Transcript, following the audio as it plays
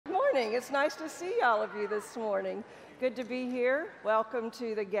morning. It's nice to see all of you this morning. Good to be here. Welcome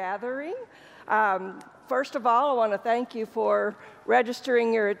to the gathering. First of all, I want to thank you for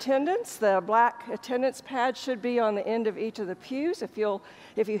registering your attendance. The black attendance pad should be on the end of each of the pews. If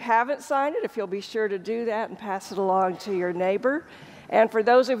you haven't signed it, if you'll be sure to do that and pass it along to your neighbor. And for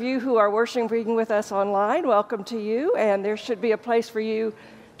those of you who are worshiping with us online, welcome to you. And there should be a place for you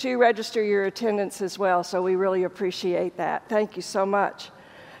to register your attendance as well. So we really appreciate that. Thank you so much.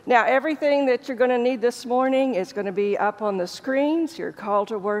 Now, everything that you're going to need this morning is going to be up on the screens, your call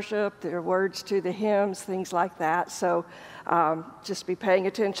to worship, your words to the hymns, things like that. So just be paying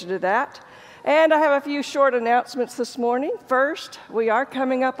attention to that. And I have a few short announcements this morning. First, we are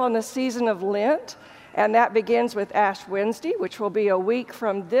coming up on the season of Lent, and that begins with Ash Wednesday, which will be a week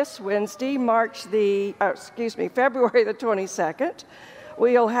from this Wednesday, February the 22nd.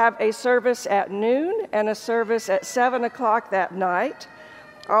 We'll have a service at noon and a service at 7 o'clock that night.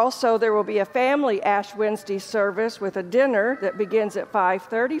 Also, there will be a family Ash Wednesday service with a dinner that begins at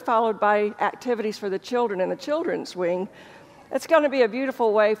 5:30, followed by activities for the children in the children's wing. It's going to be a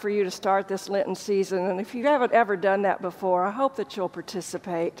beautiful way for you to start this Lenten season, and if you haven't ever done that before, I hope that you'll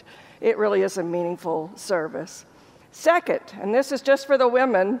participate. It really is a meaningful service. Second, and this is just for the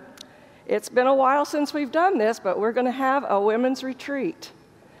women, it's been a while since we've done this, but we're going to have a women's retreat.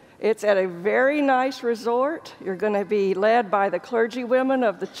 It's at a very nice resort. You're going to be led by the clergy women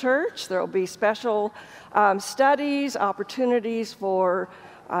of the church. There will be special studies, opportunities for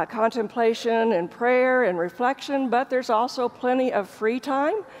contemplation and prayer and reflection, but there's also plenty of free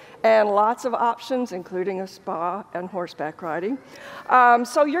time and lots of options, including a spa and horseback riding.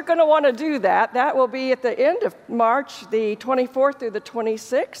 So you're going to want to do that. That will be at the end of March, the 24th through the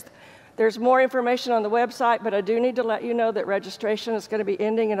 26th. There's more information on the website, but I do need to let you know that registration is going to be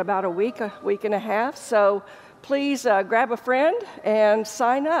ending in about a week and a half. So please grab a friend and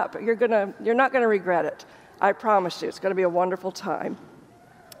sign up. You're not going to regret it. I promise you, it's going to be a wonderful time.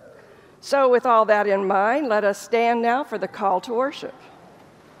 So with all that in mind, let us stand now for the call to worship.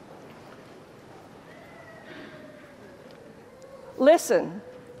 Listen,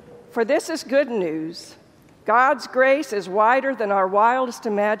 for this is good news. God's grace is wider than our wildest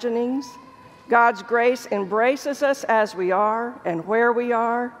imaginings. God's grace embraces us as we are and where we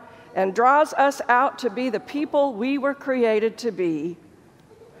are and draws us out to be the people we were created to be.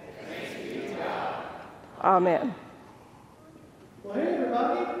 Thanks be to God. Amen. Well, hey,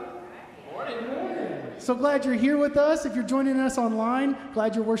 everybody. Morning. So glad you're here with us. If you're joining us online,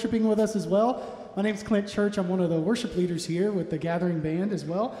 glad you're worshiping with us as well. My name's Clint Church. I'm one of the worship leaders here with the Gathering Band as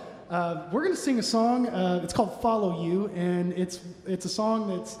well. We're going to sing a song. It's called "Follow You," and it's a song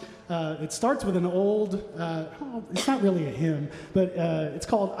that's it starts with an old. It's not really a hymn, but it's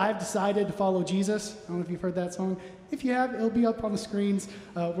called "I've Decided to Follow Jesus." I don't know if you've heard that song. If you have, it'll be up on the screens.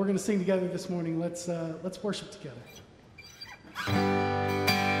 We're going to sing together this morning. Let's worship together.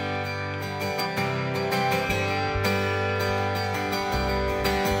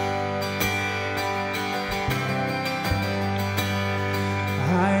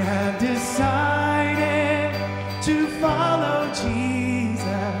 I have decided to follow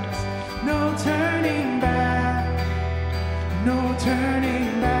Jesus. No turning back, no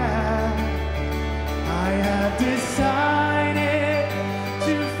turning back. I have decided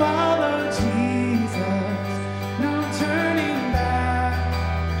to follow Jesus. No turning back,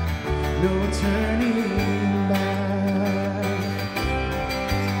 no turning back.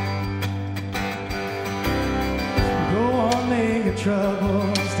 Go on, lay your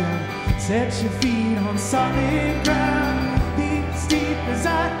troubles down. Set your feet on solid ground. Be steep as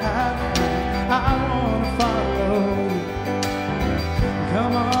I have been. I want to follow you.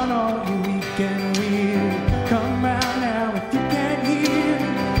 Come on, all you weak and weary. Come round now if you can't hear me.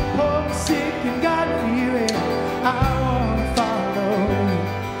 Homesick and God fearing. I want to follow you.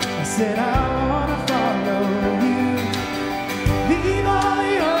 I said I want to follow you. Leave all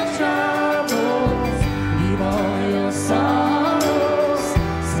your troubles. Leave all your sorrows.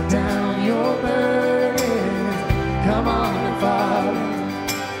 Set down your burdens. Come on and follow.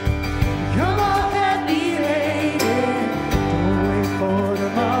 Come on and be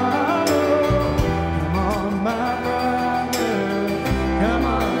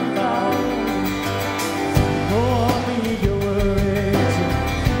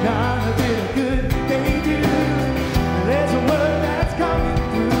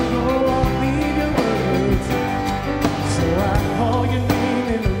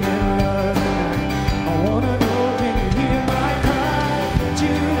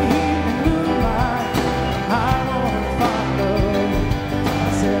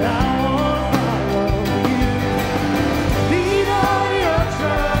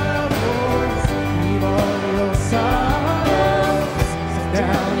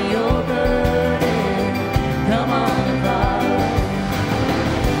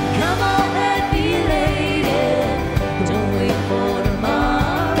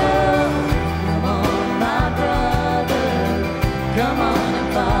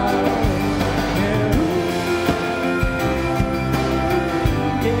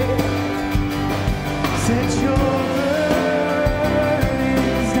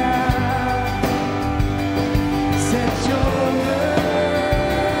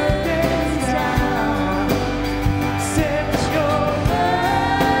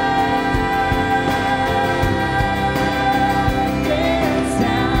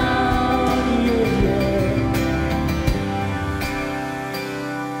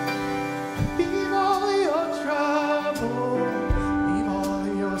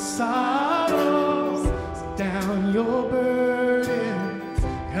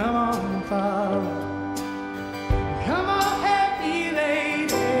follow. Come on, heavy lady,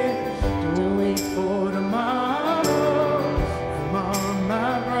 don't wait for tomorrow. Come on,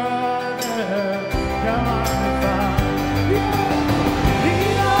 my brother, come on and follow.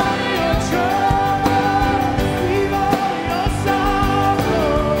 Leave all your trouble, leave all your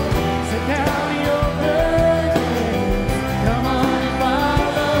sorrow, set down your burden. Come on and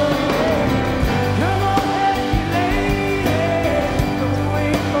follow. Come on, heavy lady, don't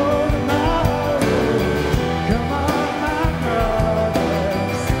wait for tomorrow. Come on, my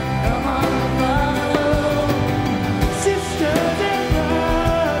brothers, come on and follow. Sisters and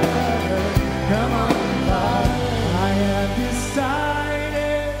brothers, come on and follow. I have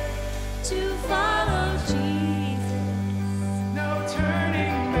decided To follow Jesus, no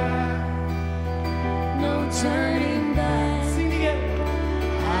turning back. no turning back. Sing again.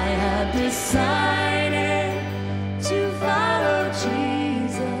 I have decided to follow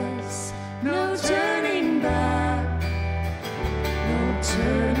Jesus, no turning back, no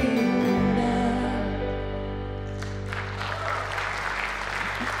turning back.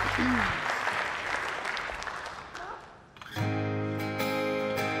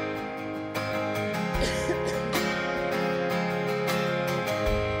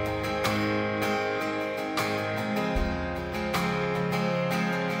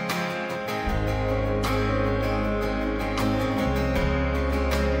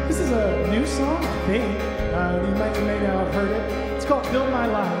 This is a new song, I think. You may not have heard it. It's called Build My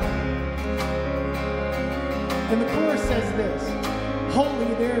Life. And the chorus says this: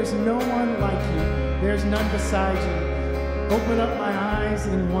 Holy, there is no one like you. There's none beside you. Open up my eyes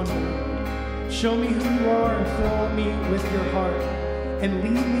in wonder. Show me who you are and fill me with your heart. And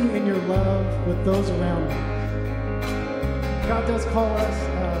lead me in your love with those around me. God does call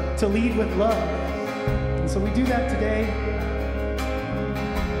us to lead with love. And so we do that today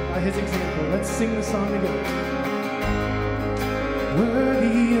by his example. Let's sing the song together.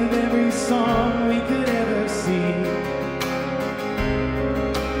 Worthy of every song we could ever sing.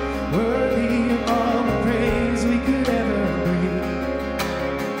 Worthy of all the praise we could ever bring.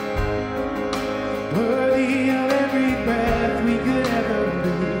 Worthy of every breath we could ever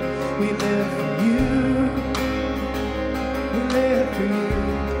breathe. We live for you. We live for you.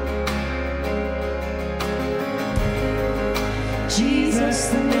 Jesus,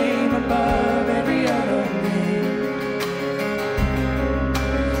 the name above every other name.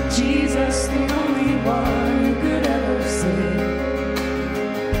 Jesus, the only one who could ever save.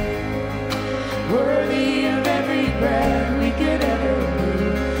 Worthy of every breath we could ever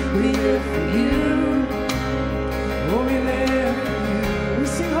breathe. We live for you. Oh, we live for you. We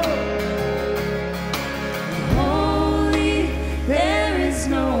sing Holy, there is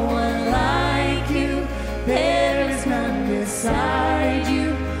no one like you. There is none beside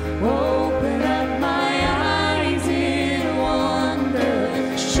you. Open up my eyes in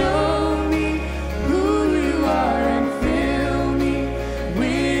wonder. Show me who you are and fill me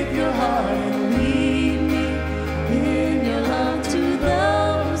with your heart and lead me in your love to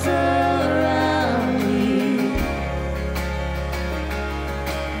those around me.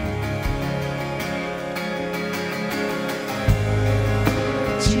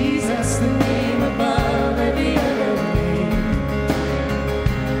 Jesus, the name above every other name.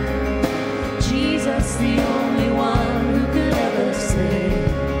 Jesus, the only one who could ever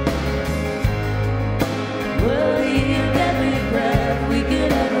save. Worthy of every breath we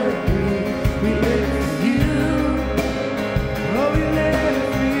could ever breathe. We live for you. Oh, we live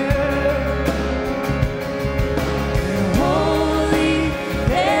for you. Holy,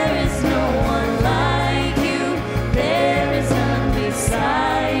 there is no one like you. There is none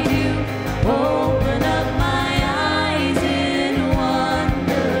beside you. Open up my eyes in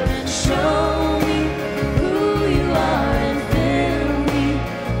wonder. Show me who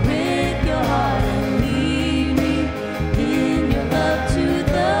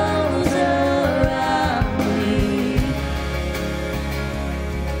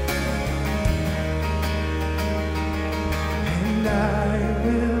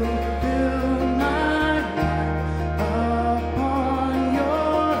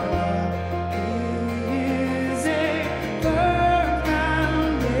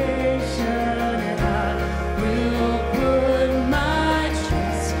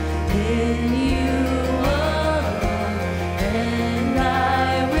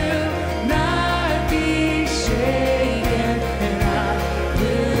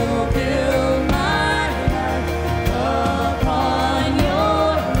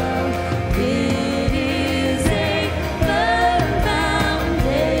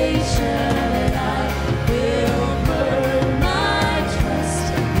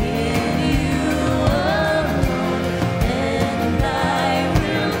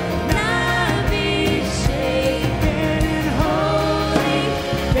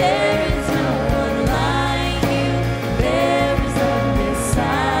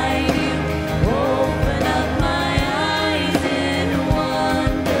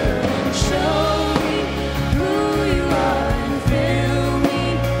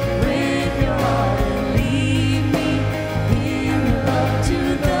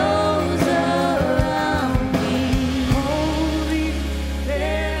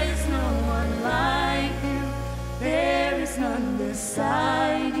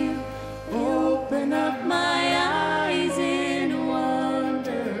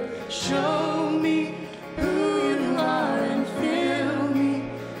Show me who you are and fill me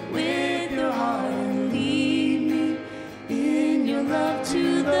with your heart and lead me in your love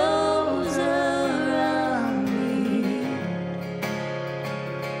to those around me.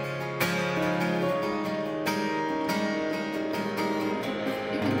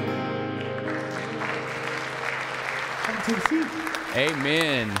 Come to the seat.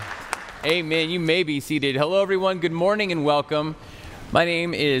 Amen. Amen. You may be seated. Hello, everyone. Good morning and welcome. My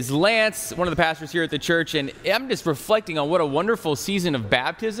name is Lance, one of the pastors here at the church, and I'm just reflecting on what a wonderful season of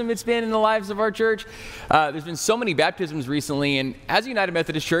baptism it's been in the lives of our church. There's been so many baptisms recently, and as a United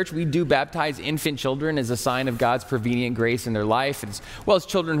Methodist Church, we do baptize infant children as a sign of God's prevenient grace in their life, as well as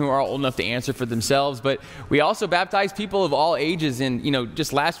children who are old enough to answer for themselves. But we also baptize people of all ages, and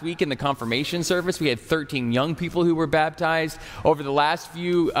just last week in the confirmation service, we had 13 young people who were baptized. Over the last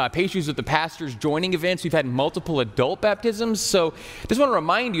few Pastries with the Pastors joining events, we've had multiple adult baptisms. So just want to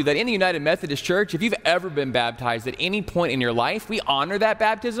remind you that in the United Methodist Church, if you've ever been baptized at any point in your life, we honor that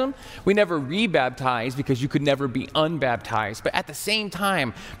baptism. We never rebaptize because you could never be unbaptized. But at the same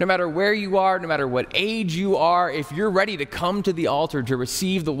time, no matter where you are, no matter what age you are, if you're ready to come to the altar to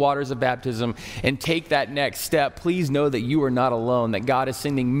receive the waters of baptism and take that next step, please know that you are not alone, that God is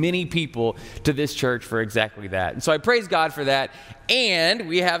sending many people to this church for exactly that. And so I praise God for that. And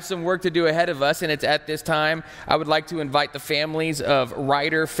we have some work to do ahead of us, and it's at this time I would like to invite the families of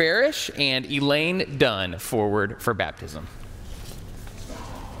Ryder Farish and Elaine Dunn forward for baptism.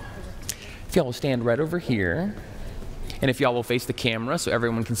 If y'all will stand right over here, and if y'all will face the camera so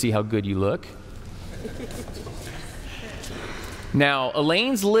everyone can see how good you look. Now,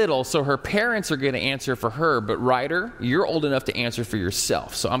 Elaine's little, so her parents are going to answer for her, but Ryder, you're old enough to answer for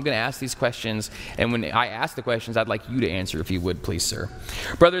yourself. So I'm going to ask these questions, and when I ask the questions, I'd like you to answer if you would, please, sir.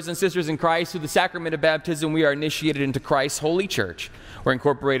 Brothers and sisters in Christ, through the sacrament of baptism, we are initiated into Christ's holy church. We're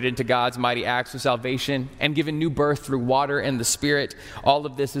incorporated into God's mighty acts of salvation and given new birth through water and the Spirit. All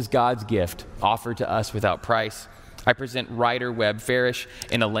of this is God's gift, offered to us without price. I present Ryder Webb Farish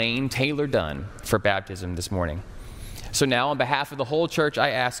and Elaine Taylor Dunn for baptism this morning. So now, on behalf of the whole church, I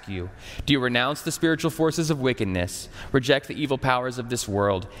ask you, do you renounce the spiritual forces of wickedness, reject the evil powers of this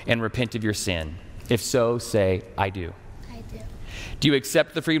world, and repent of your sin? If so, say, I do. I do. Do you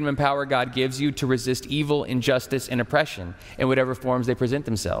accept the freedom and power God gives you to resist evil, injustice, and oppression in whatever forms they present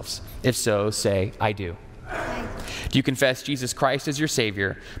themselves? If so, say, I do. I Do you confess Jesus Christ as your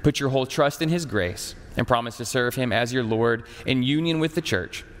Savior, put your whole trust in His grace, and promise to serve Him as your Lord in union with the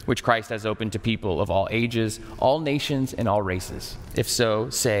church, which Christ has opened to people of all ages, all nations, and all races? If so,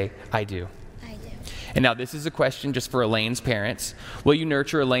 say, I do. I do. And now this is a question just for Elaine's parents. Will you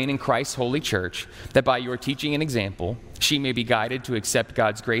nurture Elaine in Christ's holy church, that by your teaching and example, she may be guided to accept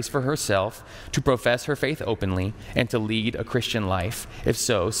God's grace for herself, to profess her faith openly, and to lead a Christian life? If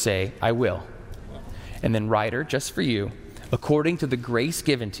so, say, I will. And then Ryder, just for you, according to the grace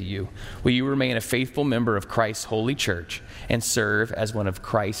given to you, will you remain a faithful member of Christ's holy church and serve as one of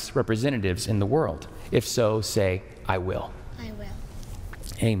Christ's representatives in the world? If so, say, I will. I will.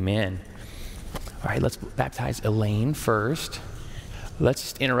 Amen. All right, let's baptize Elaine first. Let's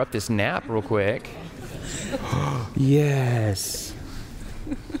just interrupt this nap real quick. Yes.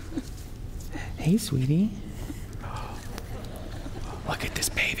 Hey, sweetie. Look at this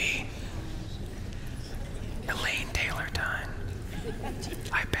baby. Elaine Taylor Dunn,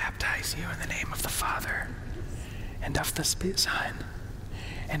 I baptize you in the name of the Father, and of the Son,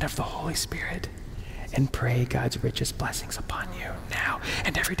 and of the Holy Spirit, and pray God's richest blessings upon you now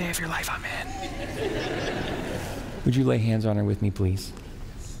and every day of your life. Amen. Would you lay hands on her with me, please?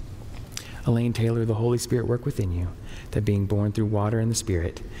 Elaine Taylor, the Holy Spirit work within you, that being born through water and the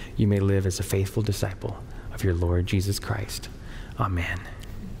Spirit, you may live as a faithful disciple of your Lord Jesus Christ. Amen.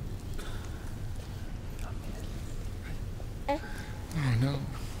 Oh, no.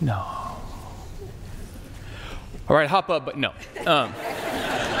 No. All right, hop up, but no.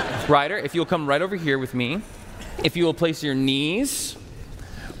 Ryder, if you'll come right over here with me, if you will place your knees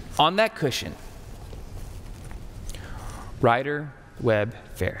on that cushion. Ryder Webb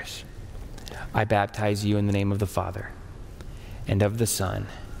Farish, I baptize you in the name of the Father, and of the Son,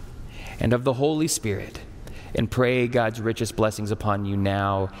 and of the Holy Spirit, and pray God's richest blessings upon you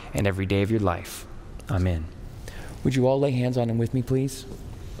now and every day of your life. Amen. Would you all lay hands on him with me, please?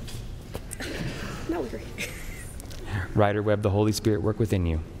 No. Ryder Webb, the Holy Spirit work within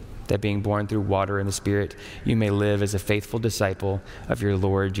you, that being born through water and the Spirit, you may live as a faithful disciple of your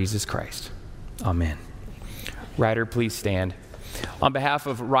Lord Jesus Christ. Amen. Ryder, please stand. On behalf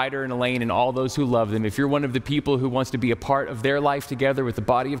of Ryder and Elaine and all those who love them, if you're one of the people who wants to be a part of their life together with the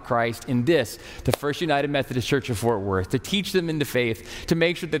body of Christ in this, the First United Methodist Church of Fort Worth, to teach them into faith, to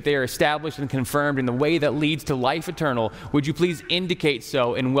make sure that they are established and confirmed in the way that leads to life eternal, would you please indicate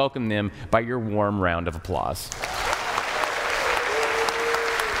so and welcome them by your warm round of applause.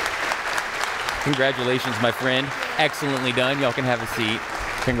 Congratulations, my friend. Excellently done. Y'all can have a seat.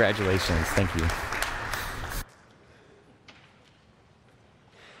 Congratulations. Thank you.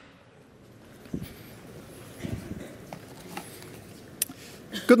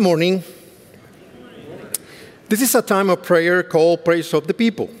 Good morning. This is a time of prayer called Praise of the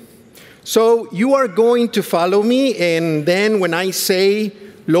People. So you are going to follow me, and then when I say,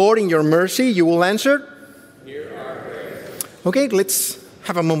 Lord, in your mercy, you will answer? Hear our prayer. Okay, let's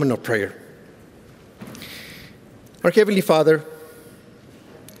have a moment of prayer. Our Heavenly Father,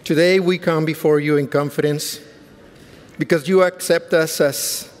 today we come before you in confidence because you accept us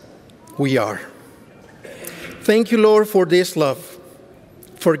as we are. Thank you, Lord, for this love.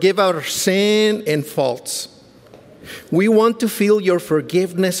 Forgive our sin and faults. We want to feel your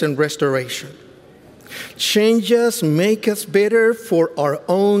forgiveness and restoration. Change us, make us better for our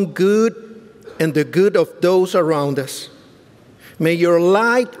own good and the good of those around us. May your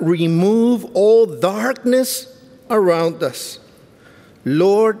light remove all darkness around us.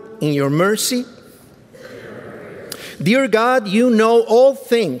 Lord, in your mercy, dear God, you know all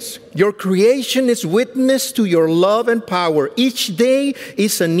things. Your creation is witness to your love and power. Each day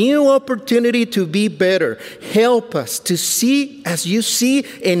is a new opportunity to be better. Help us to see as you see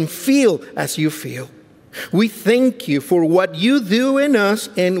and feel as you feel. We thank you for what you do in us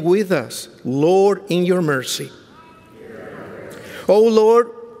and with us. Lord, in your mercy. Oh Lord,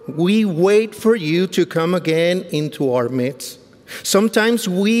 we wait for you to come again into our midst. Sometimes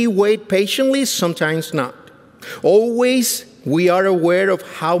we wait patiently, sometimes not. Always we are aware of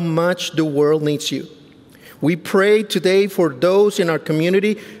how much the world needs you. We pray today for those in our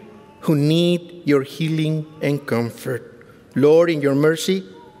community who need your healing and comfort. Lord, in your mercy,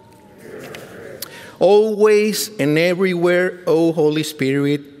 always and everywhere, oh Holy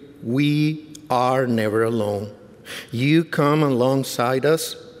Spirit, we are never alone. You come alongside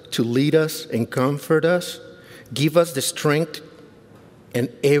us to lead us and comfort us. Give us the strength and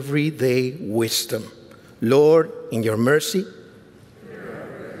everyday wisdom. Lord, in your mercy,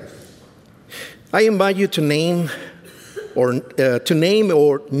 I invite you to name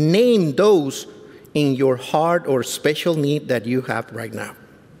those in your heart or special need that you have right now.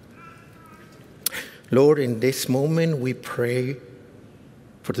 Lord, in this moment, we pray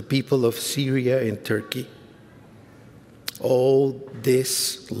for the people of Syria and Turkey. All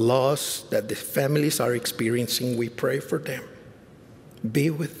this loss that the families are experiencing, we pray for them.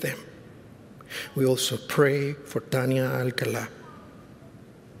 Be with them. We also pray for Tania Alcala,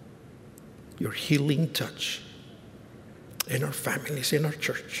 your healing touch in our families, in our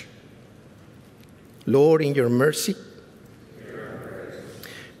church. Lord, in your mercy,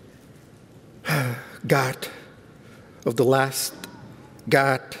 God of the last,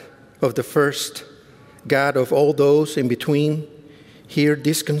 God of the first, God of all those in between, hear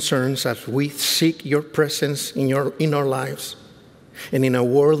these concerns as we seek your presence in our lives and in a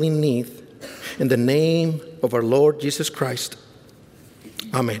world in need. In the name of our Lord Jesus Christ.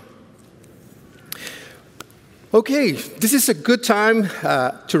 Amen. Okay, this is a good time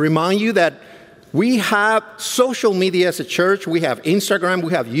to remind you that we have social media as a church. We have Instagram,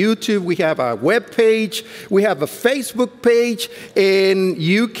 we have YouTube, we have a web page, we have a Facebook page, and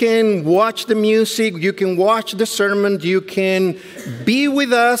you can watch the music, you can watch the sermon, you can be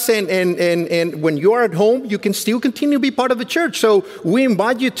with us, and when you are at home, you can still continue to be part of the church. So we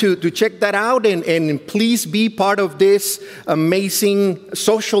invite you to check that out, and please be part of this amazing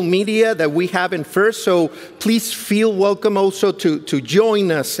social media that we have in First. So please feel welcome also to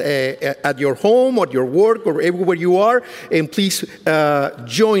join us at your home, or at your work, or everywhere you are, and please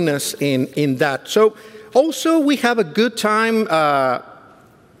join us in that. So also we have a good time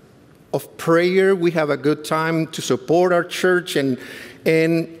of prayer. We have a good time to support our church, and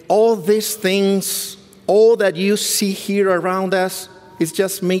all these things, all that you see here around us is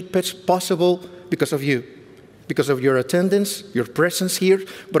just made possible because of you, because of your attendance, your presence here,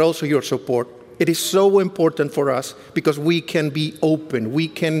 but also your support. It is so important for us because we can be open. We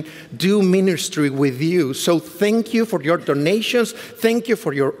can do ministry with you. So thank you for your donations. Thank you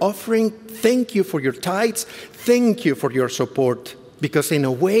for your offering. Thank you for your tithes. Thank you for your support. Because in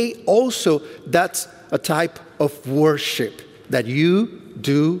a way, also, that's a type of worship that you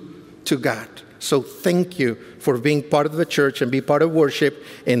do to God. So thank you for being part of the church and be part of worship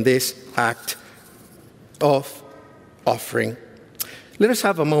in this act of offering. Let us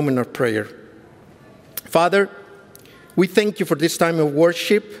have a moment of prayer. Father, we thank you for this time of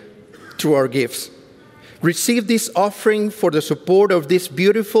worship through our gifts. Receive this offering for the support of this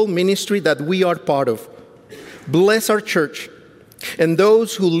beautiful ministry that we are part of. Bless our church and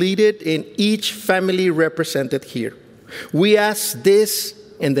those who lead it in each family represented here. We ask this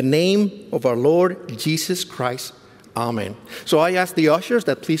in the name of our Lord Jesus Christ. Amen. So I ask the ushers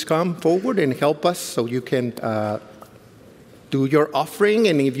that please come forward and help us so you can do your offering.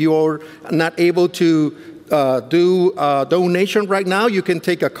 And if you're not able to do a donation right now, you can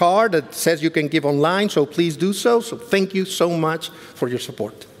take a card that says you can give online, so please do so. So thank you so much for your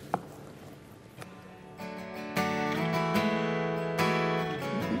support.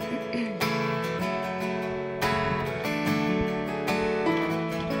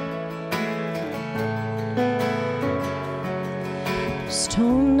 There's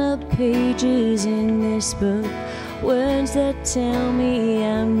torn up pages in this book, words that tell me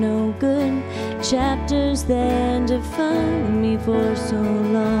I'm no good, chapters that define me for so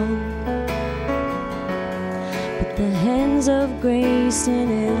long. But the hands of grace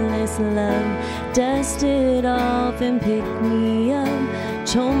and endless love dust it off and pick me up,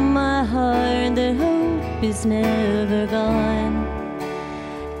 told my heart that hope is never gone.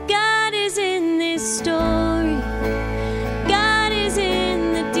 God is in this story. God is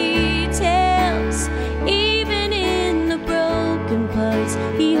in the details. Even in the broken parts,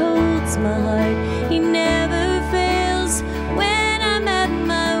 He holds my heart. He never fails. When I'm at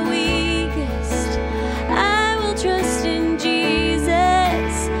my weakest, I will trust in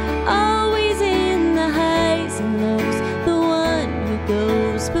Jesus. Always in the highs and lows, the one who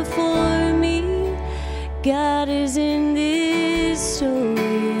goes before me. God is in this story.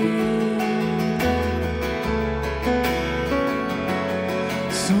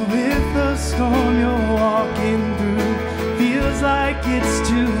 So if the storm you're walking through feels like it's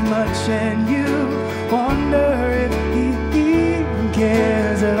too much and you wonder if He even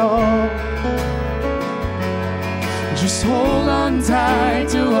cares at all, just hold on tight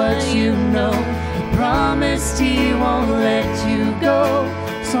to what you know. He promised He won't let you go.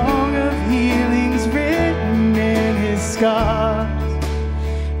 Song of healing's written in His scars.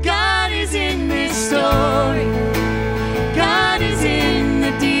 God is in this story. God is in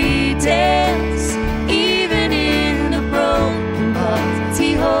the details. Even in the broken parts,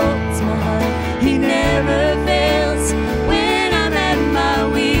 He holds my heart. He never fails. When I'm at my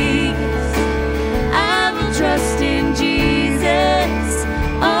weakest, I will trust in Jesus.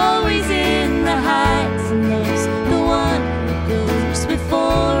 Always in the highs and lows, the one who goes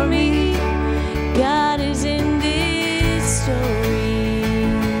before me. God is in this story.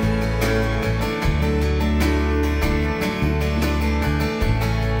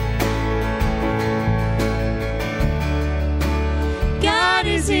 God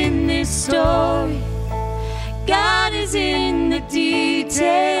is in this story. God is in the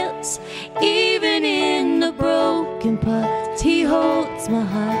details. Even in the broken parts, He holds my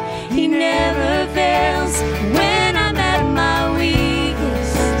heart. He never fails. When I'm at my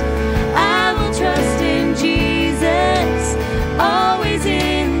weakest, I will trust in Jesus. Always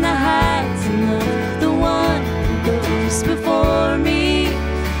in the heights and lows, the one who goes before me.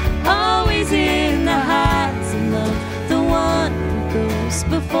 Always in the heights and lows, the one who goes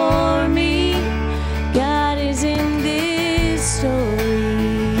before me. God is in this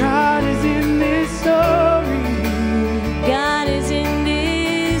story. God is in this story. God is in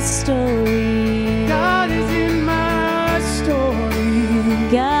this story. God is in my story.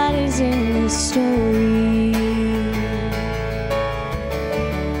 God is in this story.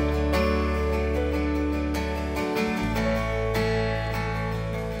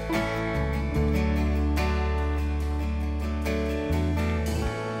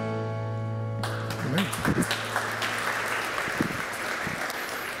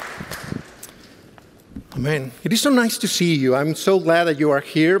 Amen. It is so nice to see you. I'm so glad that you are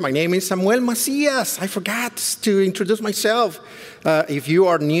here. My name is Samuel Macias. I forgot to introduce myself. If you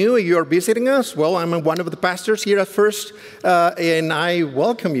are new, you are visiting us, well, I'm one of the pastors here at First, and I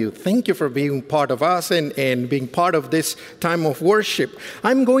welcome you. Thank you for being part of us and being part of this time of worship.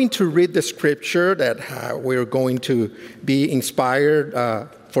 I'm going to read the scripture that we're going to be inspired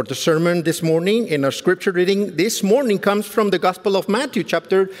for the sermon this morning. And our scripture reading this morning comes from the Gospel of Matthew,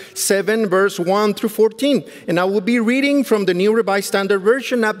 chapter 7, verse 1 through 14. And I will be reading from the New Revised Standard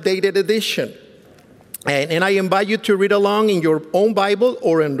Version, updated edition. And I invite you to read along in your own Bible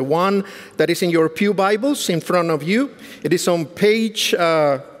or in the one that is in your pew Bibles in front of you. It is on page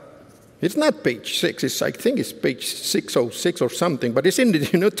It's not page 6. I think it's page 606 or something, but it's in the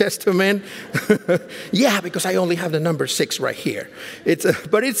New Testament. Yeah, because I only have the number 6 right here.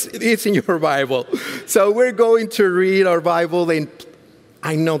 But it's in your Bible. So we're going to read our Bible, and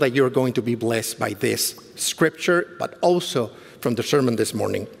I know that you're going to be blessed by this scripture, but also from the sermon this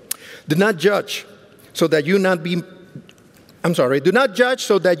morning. Do not judge so that you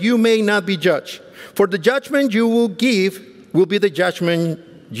may not be judged. For the judgment you will give will be the judgment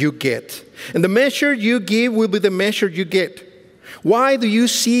you get. And the measure you give will be the measure you get. Why do you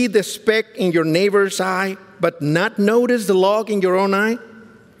see the speck in your neighbor's eye, but not notice the log in your own eye?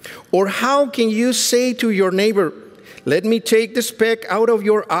 Or how can you say to your neighbor, let me take the speck out of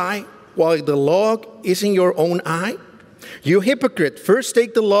your eye, while the log is in your own eye? You hypocrite, first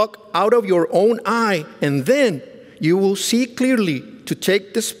take the log out of your own eye, and then you will see clearly to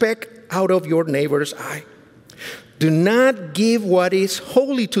take the speck out of your neighbor's eye. Do not give what is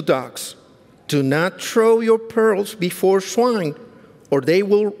holy to dogs. Do not throw your pearls before swine, or they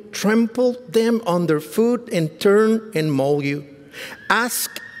will trample them underfoot and turn and maul you.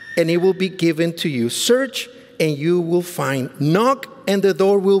 Ask, and it will be given to you. Search, and you will find. Knock, and the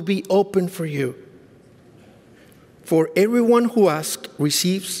door will be open for you. For everyone who asks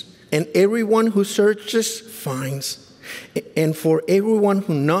receives, and everyone who searches finds. And for everyone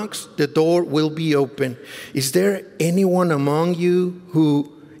who knocks, the door will be open. Is there anyone among you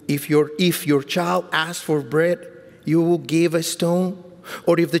who, if your child asks for bread, you will give a stone?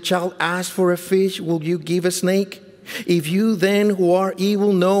 Or if the child asks for a fish, will you give a snake? If you then, who are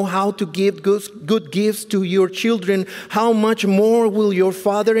evil, know how to give good gifts to your children, how much more will your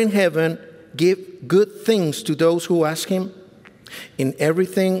Father in heaven give good things to those who ask him? In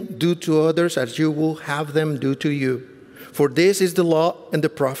everything, do to others as you will have them do to you. For this is the law and the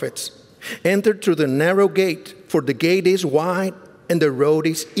prophets. Enter through the narrow gate, for the gate is wide and the road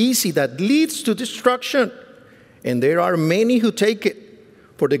is easy that leads to destruction. And there are many who take it.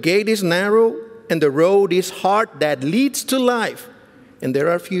 For the gate is narrow and the road is hard that leads to life. And there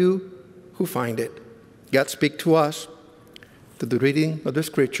are few who find it. God speak to us through the reading of the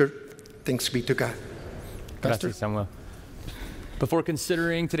scripture. Thanks be to God. Pastor? Gracias, Samuel. Before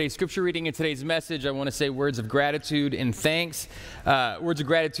considering today's scripture reading and today's message, I want to say words of gratitude and thanks. Words of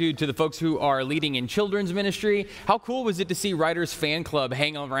gratitude to the folks who are leading in children's ministry. How cool was it to see Ryder's Fan Club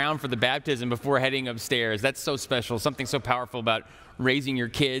hang around for the baptism before heading upstairs? That's so special, something so powerful about raising your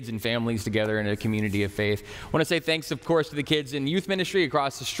kids and families together in a community of faith. I want to say thanks, of course, to the kids in youth ministry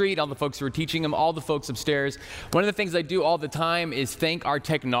across the street, all the folks who are teaching them, all the folks upstairs. One of the things I do all the time is thank our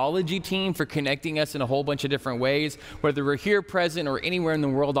technology team for connecting us in a whole bunch of different ways, whether we're here present or anywhere in the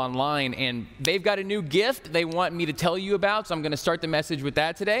world online. And they've got a new gift they want me to tell you about, so I'm going to start the message with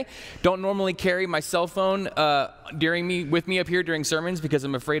that today. Don't normally carry my cell phone with me up here during sermons because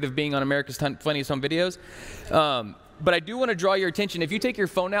I'm afraid of being on America's Funniest Home Videos. But I do want to draw your attention. If you take your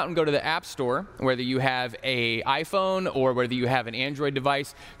phone out and go to the App Store, whether you have an iPhone or whether you have an Android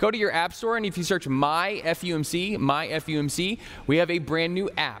device, go to your App Store, and if you search MyFUMC, we have a brand new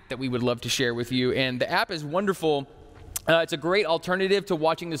app that we would love to share with you. And the app is wonderful. It's a great alternative to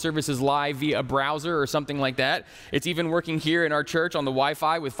watching the services live via a browser or something like that. It's even working here in our church on the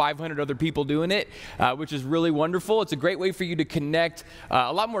Wi-Fi with 500 other people doing it, which is really wonderful. It's a great way for you to connect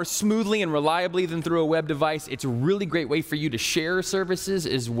a lot more smoothly and reliably than through a web device. It's a really great way for you to share services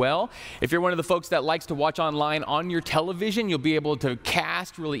as well. If you're one of the folks that likes to watch online on your television, you'll be able to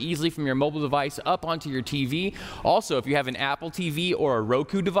cast really easily from your mobile device up onto your TV. Also, if you have an Apple TV or a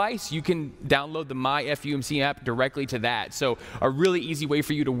Roku device, you can download the MyFUMC app directly to that. So a really easy way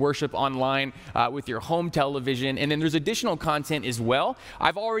for you to worship online with your home television. And then there's additional content as well.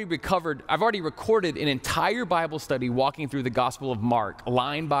 I've already recorded an entire Bible study walking through the Gospel of Mark,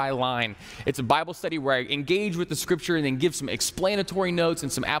 line by line. It's a Bible study where I engage with the scripture and then give some explanatory notes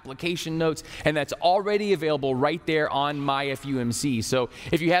and some application notes, and that's already available right there on MyFUMC. So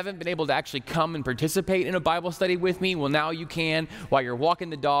if you haven't been able to actually come and participate in a Bible study with me, well, now you can while you're walking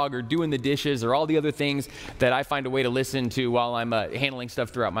the dog or doing the dishes or all the other things that I find a way to listen to while I'm handling stuff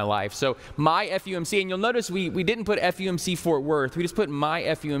throughout my life. So MyFUMC, and you'll notice we didn't put FUMC Fort Worth, we just put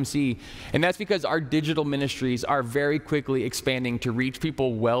MyFUMC, and that's because our digital ministries are very quickly expanding to reach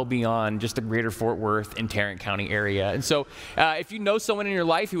people well beyond just the greater Fort Worth and Tarrant County area. And so if you know someone in your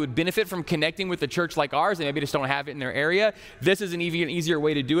life who would benefit from connecting with a church like ours and maybe just don't have it in their area, this is an easier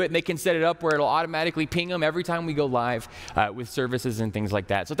way to do it, and they can set it up where it'll automatically ping them every time we go live with services and things like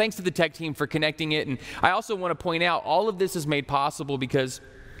that. So thanks to the tech team for connecting it. And I also want to point out all of this is made possible because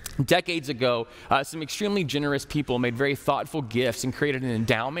Decades ago, some extremely generous people made very thoughtful gifts and created an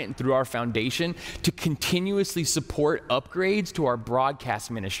endowment through our foundation to continuously support upgrades to our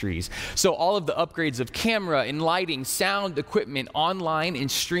broadcast ministries. So all of the upgrades of camera and lighting, sound equipment, online and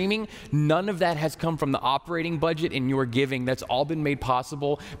streaming, none of that has come from the operating budget in your giving. That's all been made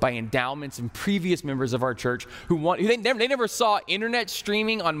possible by endowments and previous members of our church they never saw internet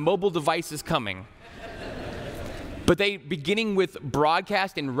streaming on mobile devices coming. But beginning with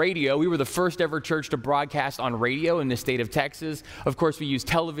broadcast and radio, we were the first ever church to broadcast on radio in the state of Texas. Of course, we used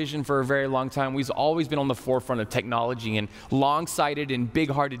television for a very long time. We've always been on the forefront of technology, and long-sighted and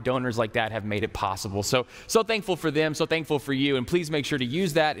big-hearted donors like that have made it possible. So thankful for them, so thankful for you, and please make sure to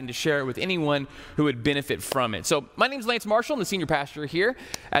use that and to share it with anyone who would benefit from it. So my name is Lance Marshall. I'm the senior pastor here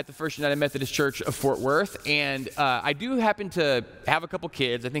at the First United Methodist Church of Fort Worth, and I do happen to have a couple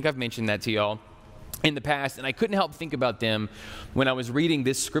kids. I think I've mentioned that to y'all in the past, and I couldn't help think about them when I was reading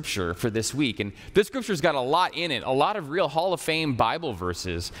this scripture for this week. And this scripture's got a lot in it, a lot of real Hall of Fame Bible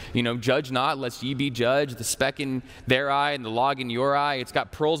verses. You know, judge not, lest ye be judged, the speck in their eye and the log in your eye. It's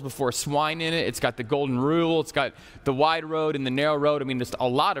got pearls before swine in it. It's got the golden rule. It's got the wide road and the narrow road. I mean, just a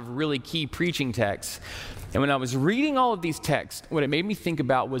lot of really key preaching texts. And when I was reading all of these texts, what it made me think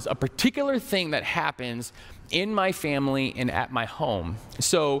about was a particular thing that happens in my family and at my home.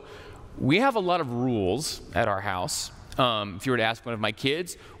 So we have a lot of rules at our house. If you were to ask one of my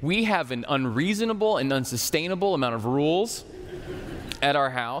kids, we have an unreasonable and unsustainable amount of rules at our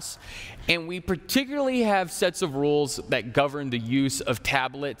house. And we particularly have sets of rules that govern the use of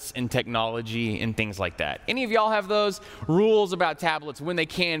tablets and technology and things like that. Any of y'all have those rules about tablets, when they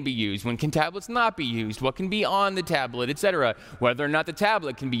can be used, when can tablets not be used, what can be on the tablet, etc., whether or not the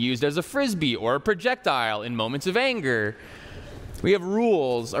tablet can be used as a frisbee or a projectile in moments of anger. We have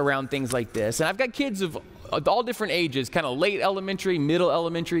rules around things like this. And I've got kids of all different ages, kind of late elementary, middle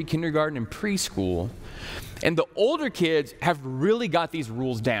elementary, kindergarten, and preschool. And the older kids have really got these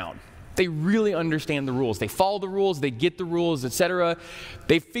rules down. They really understand the rules. They follow the rules, they get the rules, etc.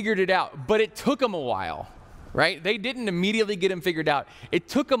 They figured it out, but it took them a while, right? They didn't immediately get them figured out. It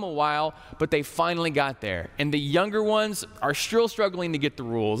took them a while, but they finally got there. And the younger ones are still struggling to get the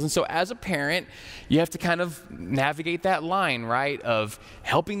rules. And so as a parent, you have to kind of navigate that line, right, of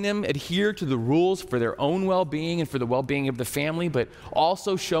helping them adhere to the rules for their own well-being and for the well-being of the family, but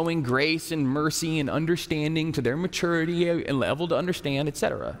also showing grace and mercy and understanding to their maturity and level to understand,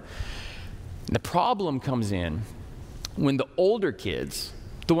 etc. The problem comes in when the older kids,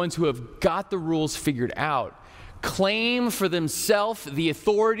 the ones who have got the rules figured out, claim for themselves the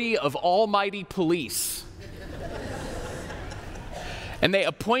authority of almighty police. And they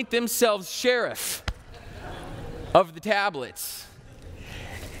appoint themselves sheriff of the tablets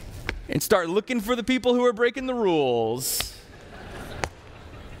and start looking for the people who are breaking the rules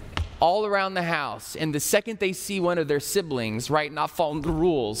all around the house. And the second they see one of their siblings, right, not following the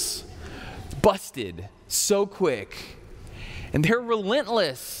rules, busted so quick. And they're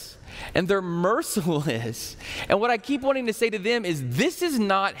relentless and they're merciless. And what I keep wanting to say to them is, this is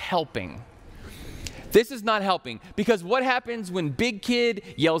not helping. This is not helping, because what happens when big kid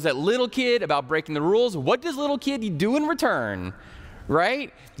yells at little kid about breaking the rules? What does little kid do in return?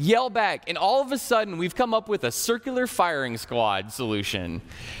 Right? Yell back. And all of a sudden, we've come up with a circular firing squad solution.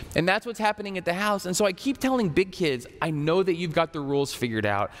 And that's what's happening at the house. And so I keep telling big kids, I know that you've got the rules figured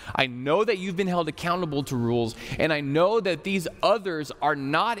out. I know that you've been held accountable to rules. And I know that these others are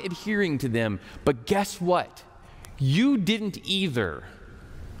not adhering to them. But guess what? You didn't either.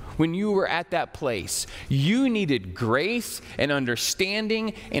 When you were at that place, you needed grace and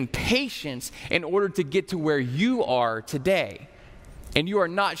understanding and patience in order to get to where you are today. And you are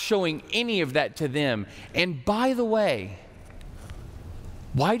not showing any of that to them. And by the way,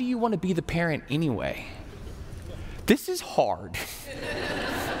 why do you want to be the parent anyway? This is hard.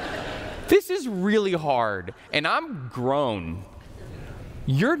 This is really hard. And I'm grown.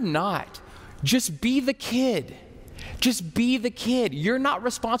 You're not. Just be the kid. Just be the kid. You're not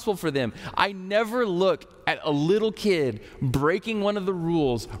responsible for them. I never look at a little kid breaking one of the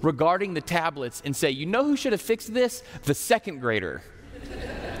rules regarding the tablets and say, you know who should have fixed this? The second grader.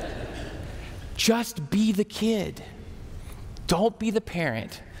 Just be the kid. Don't be the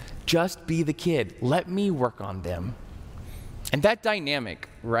parent. Just be the kid. Let me work on them. And that dynamic,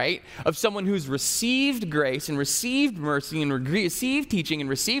 right, of someone who's received grace and received mercy and received teaching and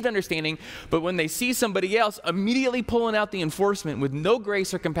received understanding, but when they see somebody else immediately pulling out the enforcement with no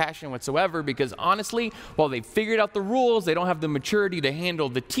grace or compassion whatsoever, because honestly, while they figured out the rules, they don't have the maturity to handle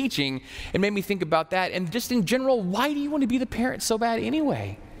the teaching. It made me think about that. And just in general, why do you want to be the parent so bad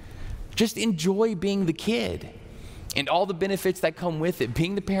anyway? Just enjoy being the kid. and all the benefits that come with it.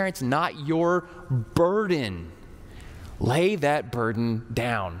 Being the parent's not your burden. Lay that burden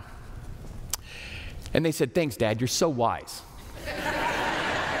down. And they said, thanks, Dad, you're so wise.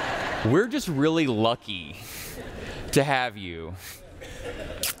 We're just really lucky to have you.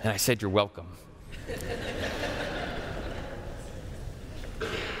 And I said, you're welcome.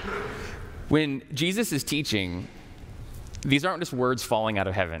 When Jesus is teaching, these aren't just words falling out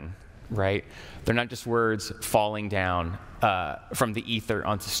of heaven, right? They're not just words falling down from the ether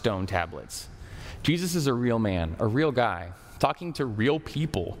onto stone tablets. Jesus is a real man, a real guy, talking to real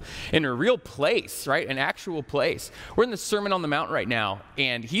people in a real place, right? An actual place. We're in the Sermon on the Mount right now,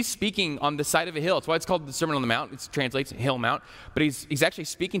 and he's speaking on the side of a hill. That's why it's called the Sermon on the Mount. It translates Hill Mount, but he's actually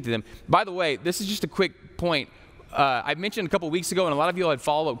speaking to them. By the way, this is just a quick point. I mentioned a couple weeks ago, and a lot of you had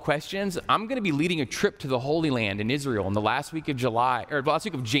follow-up questions. I'm going to be leading a trip to the Holy Land in Israel in the last week of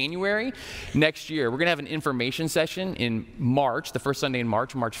January next year. We're going to have an information session in March, the first Sunday in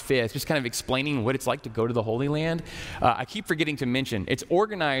March 5th, just kind of explaining what it's like to go to the Holy Land. I keep forgetting to mention, it's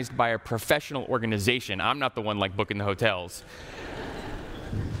organized by a professional organization. I'm not the one like booking the hotels.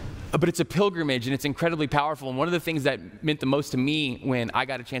 But it's a pilgrimage, and it's incredibly powerful. And one of the things that meant the most to me when I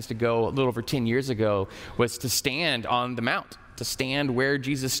got a chance to go a little over 10 years ago was to stand on the mount, to stand where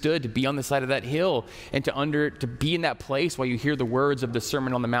Jesus stood, to be on the side of that hill, and to be in that place while you hear the words of the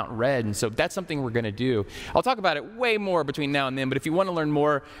Sermon on the Mount read. And so that's something we're going to do. I'll talk about it way more between now and then, but if you want to learn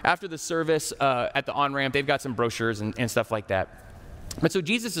more, after the service at the on-ramp, they've got some brochures and stuff like that. But so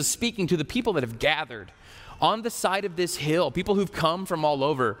Jesus is speaking to the people that have gathered on the side of this hill, people who've come from all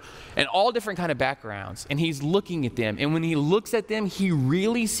over and all different kind of backgrounds, and he's looking at them. And when he looks at them, he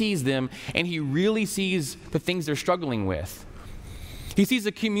really sees them, and he really sees the things they're struggling with. He sees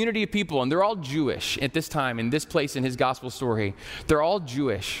a community of people, and they're all Jewish at this time, in this place in his gospel story. They're all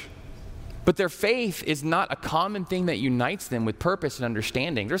Jewish. But their faith is not a common thing that unites them with purpose and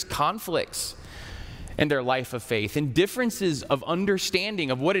understanding. There's conflicts in their life of faith, and differences of understanding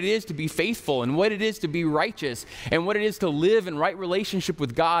of what it is to be faithful and what it is to be righteous and what it is to live in right relationship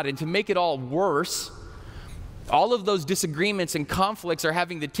with God. And to make it all worse, all of those disagreements and conflicts are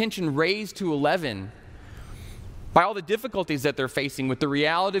having the tension raised to 11 by all the difficulties that they're facing with the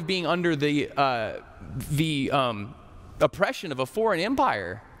reality of being under the oppression of a foreign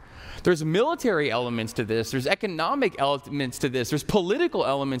empire. There's military elements to this. There's economic elements to this. There's political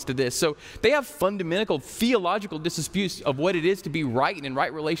elements to this. So they have fundamental theological disputes of what it is to be right and in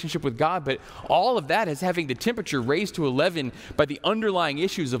right relationship with God. But all of that is having the temperature raised to 11 by the underlying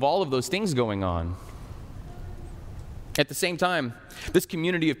issues of all of those things going on. At the same time, this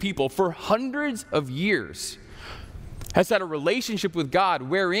community of people for hundreds of years has had a relationship with God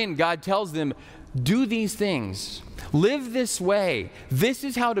wherein God tells them, do these things. Live this way. This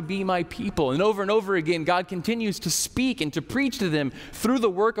is how to be my people. And over again, God continues to speak and to preach to them through the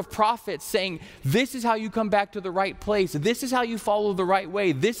work of prophets, saying, this is how you come back to the right place. This is how you follow the right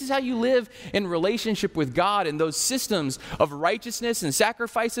way. This is how you live in relationship with God. And those systems of righteousness and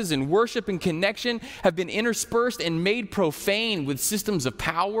sacrifices and worship and connection have been interspersed and made profane with systems of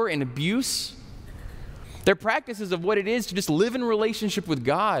power and abuse. Their practices of what it is to just live in relationship with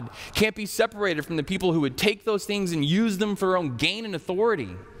God can't be separated from the people who would take those things and use them for their own gain and authority.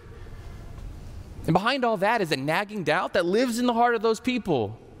 And behind all that is a nagging doubt that lives in the heart of those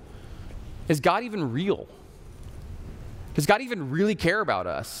people. Is God even real? Does God even really care about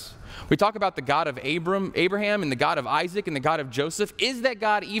us? We talk about the God of Abraham and the God of Isaac and the God of Joseph. Is that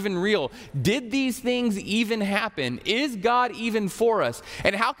God even real? Did these things even happen? Is God even for us?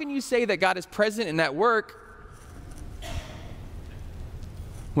 And how can you say that God is present in that work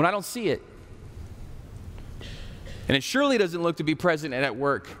when I don't see it? And it surely doesn't look to be present and at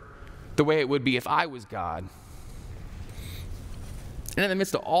work the way it would be if I was God. And in the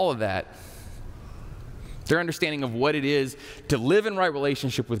midst of all of that, their understanding of what it is to live in right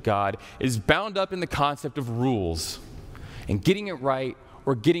relationship with God is bound up in the concept of rules and getting it right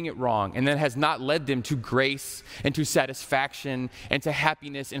or getting it wrong. And that has not led them to grace and to satisfaction and to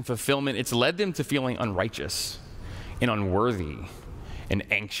happiness and fulfillment. It's led them to feeling unrighteous and unworthy and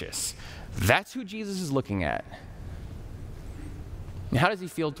anxious. That's who Jesus is looking at. And how does he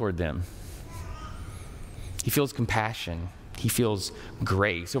feel toward them? He feels compassion. He feels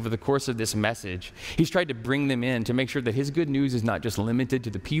grace. Over the course of this message, he's tried to bring them in to make sure that his good news is not just limited to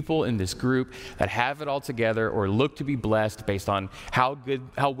the people in this group that have it all together or look to be blessed based on how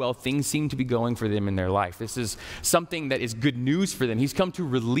well things seem to be going for them in their life. This is something that is good news for them. He's come to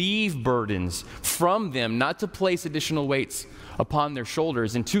relieve burdens from them, not to place additional weights upon their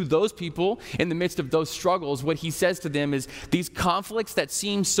shoulders. And to those people in the midst of those struggles, what he says to them is these conflicts that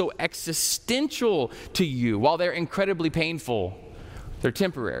seem so existential to you, while they're incredibly painful, they're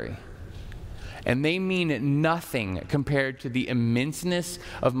temporary. And they mean nothing compared to the immenseness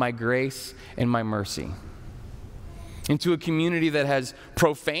of my grace and my mercy. Into a community that has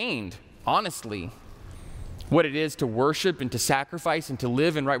profaned, honestly, what it is to worship and to sacrifice and to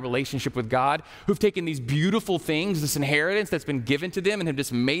live in right relationship with God, who've taken these beautiful things, this inheritance that's been given to them, and have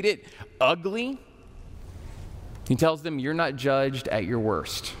just made it ugly. He tells them, you're not judged at your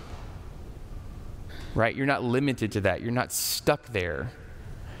worst, right? You're not limited to that. You're not stuck there.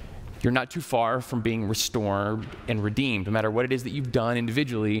 You're not too far from being restored and redeemed. No matter what it is that you've done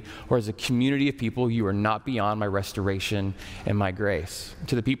individually or as a community of people, you are not beyond my restoration and my grace.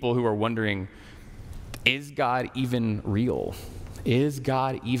 To the people who are wondering, is God even real? Is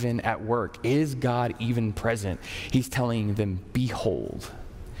God even at work? Is God even present? He's telling them, behold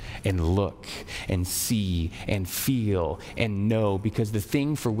and look and see and feel and know, because the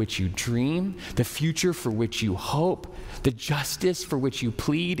thing for which you dream, the future for which you hope, the justice for which you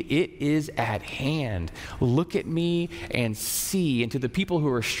plead, it is at hand. Look at me and see. And to the people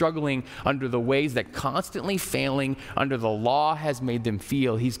who are struggling under the ways that constantly failing under the law has made them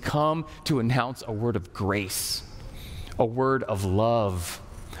feel, he's come to announce a word of grace, a word of love,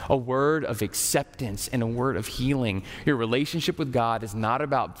 a word of acceptance, and a word of healing. Your relationship with God is not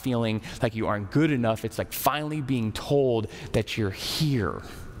about feeling like you aren't good enough. It's like finally being told that you're here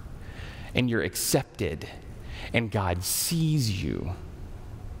and you're accepted and God sees you.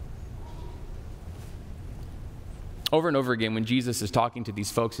 Over and over again, when Jesus is talking to these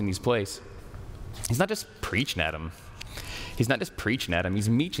folks in these places, he's not just preaching at them. He's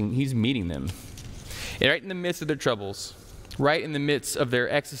meeting them. And right in the midst of their troubles, right in the midst of their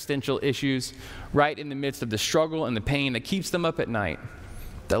existential issues, right in the midst of the struggle and the pain that keeps them up at night,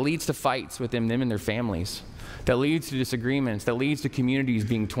 that leads to fights within them and their families, that leads to disagreements, that leads to communities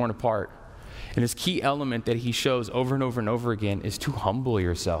being torn apart. And this key element that he shows over and over and over again is to humble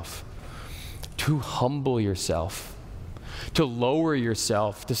yourself. To humble yourself. To lower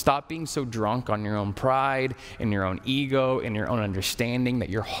yourself, to stop being so drunk on your own pride and your own ego and your own understanding that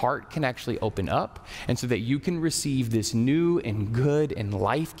your heart can actually open up, and so that you can receive this new and good and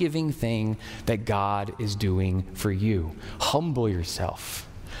life-giving thing that God is doing for you. Humble yourself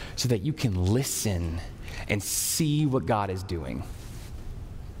so that you can listen and see what God is doing.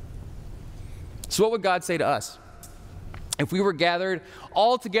 So what would God say to us if we were gathered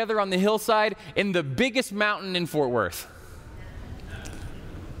all together on the hillside in the biggest mountain in Fort Worth?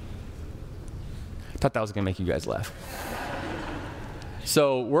 Thought that was going to make you guys laugh.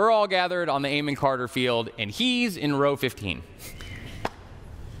 So we're all gathered on the Amon Carter field, and he's in row 15.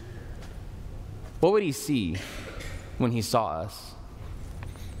 What would he see when he saw us?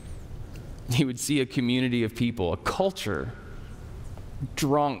 He would see a community of people, a culture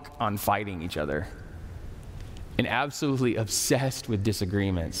drunk on fighting each other and absolutely obsessed with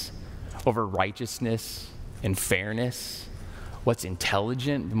disagreements over righteousness and fairness, what's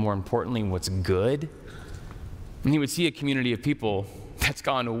intelligent, but more importantly, what's good. And he would see a community of people that's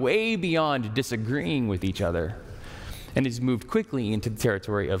gone way beyond disagreeing with each other and has moved quickly into the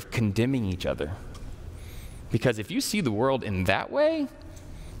territory of condemning each other. Because if you see the world in that way,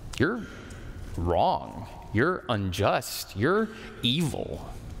 you're wrong, you're unjust, you're evil.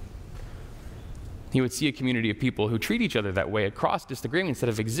 He would see a community of people who treat each other that way across disagreements that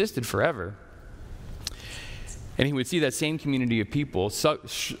have existed forever. And he would see that same community of people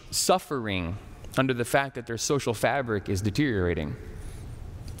suffering under the fact that their social fabric is deteriorating.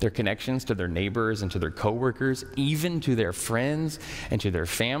 Their connections to their neighbors and to their coworkers, even to their friends and to their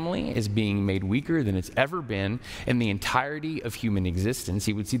family, is being made weaker than it's ever been in the entirety of human existence.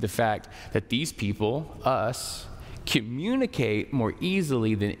 He would see the fact that these people, us, communicate more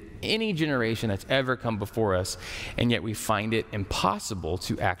easily than any generation that's ever come before us, and yet we find it impossible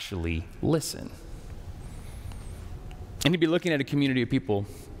to actually listen. And he'd be looking at a community of people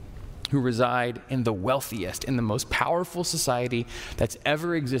who reside in the wealthiest, in the most powerful society that's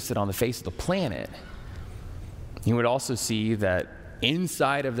ever existed on the face of the planet. He would also see that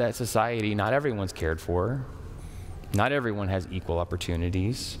inside of that society, not everyone's cared for. Not everyone has equal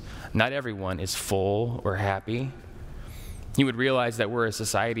opportunities. Not everyone is full or happy. He would realize that we're a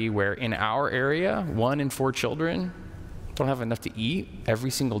society where in our area, 1 in 4 children don't have enough to eat every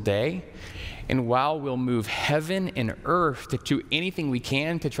single day. And while we'll move heaven and earth to do anything we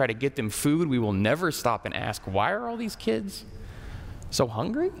can to try to get them food, we will never stop and ask, why are all these kids so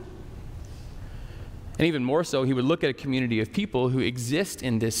hungry? And even more so, he would look at a community of people who exist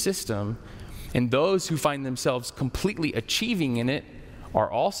in this system, and those who find themselves completely achieving in it are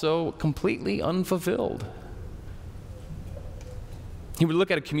also completely unfulfilled. He would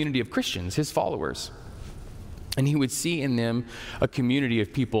look at a community of Christians, his followers, and he would see in them a community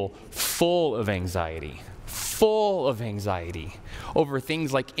of people full of anxiety over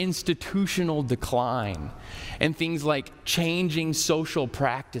things like institutional decline and things like changing social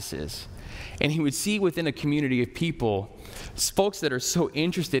practices. And he would see within a community of people folks that are so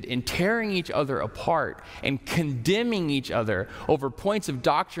interested in tearing each other apart and condemning each other over points of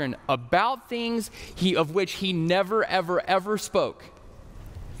doctrine about things of which he never, ever, ever spoke,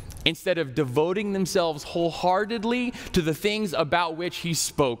 instead of devoting themselves wholeheartedly to the things about which he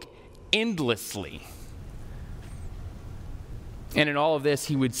spoke endlessly. And in all of this,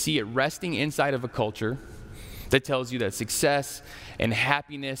 he would see it resting inside of a culture that tells you that success and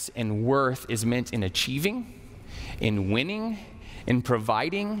happiness and worth is meant in achieving, in winning, in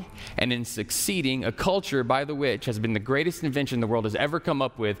providing, and in succeeding, a culture by the which has been the greatest invention the world has ever come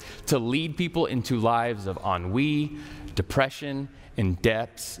up with to lead people into lives of ennui, depression, and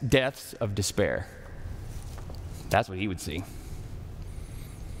deaths of despair. That's what he would see.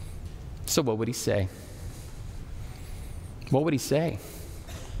 So what would he say? What would he say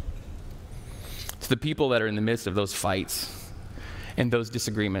to the people that are in the midst of those fights and those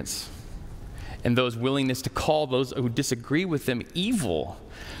disagreements and those willingness to call those who disagree with them evil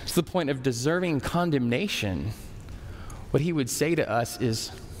to the point of deserving condemnation? What he would say to us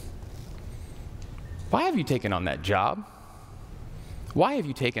is, why have you taken on that job? Why have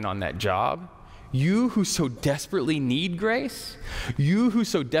you taken on that job? You who so desperately need grace, you who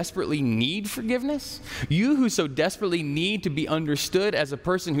so desperately need forgiveness, you who so desperately need to be understood as a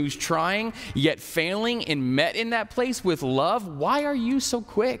person who's trying yet failing and met in that place with love, why are you so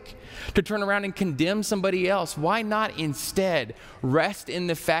quick to turn around and condemn somebody else? Why not instead rest in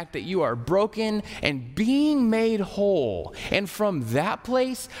the fact that you are broken and being made whole, and from that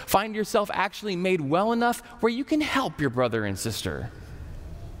place find yourself actually made well enough where you can help your brother and sister,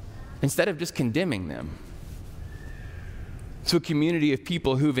 instead of just condemning them? To a community of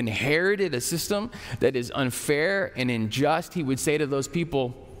people who've inherited a system that is unfair and unjust, he would say to those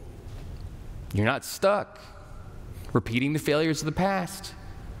people, you're not stuck repeating the failures of the past.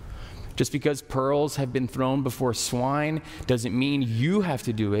 Just because pearls have been thrown before swine doesn't mean you have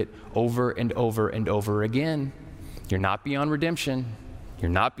to do it over and over and over again. You're not beyond redemption.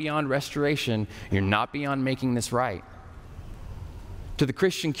 You're not beyond restoration. You're not beyond making this right. To the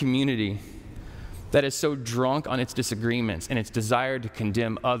Christian community that is so drunk on its disagreements and its desire to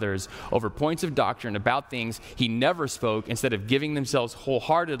condemn others over points of doctrine about things he never spoke, instead of giving themselves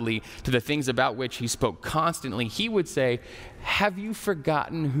wholeheartedly to the things about which he spoke constantly, he would say, have you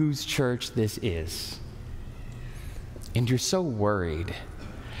forgotten whose church this is? And you're so worried,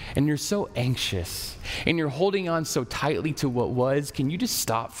 and you're so anxious, and you're holding on so tightly to what was. Can you just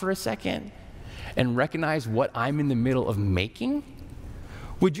stop for a second and recognize what I'm in the middle of making?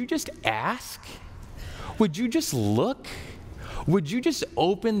 Would you just ask? Would you just look? Would you just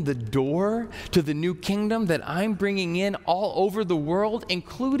open the door to the new kingdom that I'm bringing in all over the world,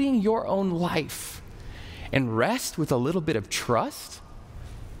 including your own life, and rest with a little bit of trust?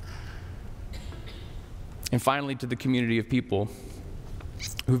 And finally, to the community of people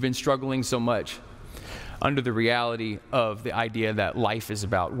who've been struggling so much under the reality of the idea that life is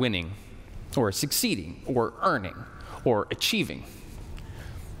about winning or succeeding or earning or achieving,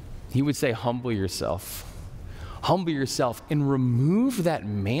 he would say, humble yourself. Humble yourself and remove that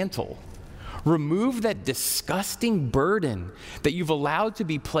mantle. Remove that disgusting burden that you've allowed to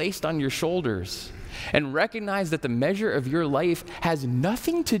be placed on your shoulders, and recognize that the measure of your life has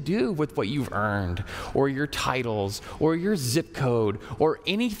nothing to do with what you've earned or your titles or your zip code or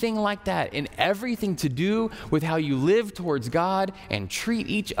anything like that, and everything to do with how you live towards God and treat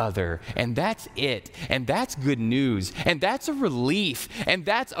each other. And that's it. And that's good news. And that's a relief. And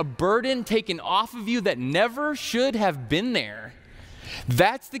that's a burden taken off of you that never should have been there.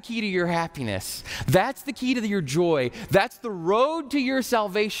 That's the key to your happiness. That's the key to your joy. That's the road to your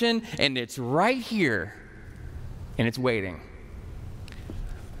salvation, and it's right here, and it's waiting.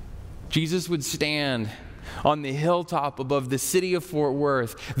 Jesus would stand on the hilltop above the city of Fort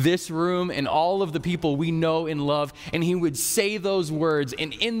Worth, this room and all of the people we know and love, and he would say those words,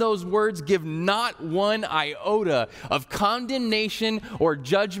 and in those words give not one iota of condemnation or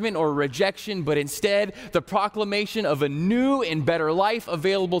judgment or rejection, but instead the proclamation of a new and better life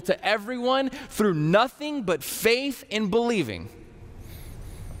available to everyone through nothing but faith and believing.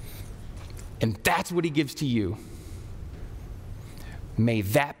 And that's what he gives to you. May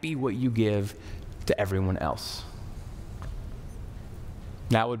that be what you give to everyone else.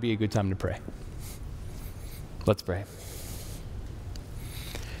 Now would be a good time to pray. Let's pray.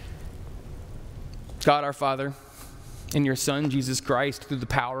 God our Father, in your Son, Jesus Christ, through the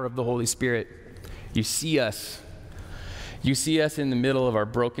power of the Holy Spirit, you see us. You see us in the middle of our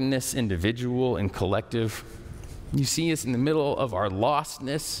brokenness, individual and collective. You see us in the middle of our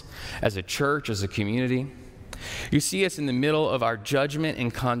lostness as a church, as a community. You see us in the middle of our judgment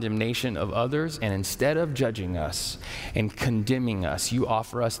and condemnation of others, and instead of judging us and condemning us, you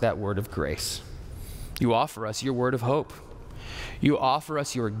offer us that word of grace. You offer us your word of hope. You offer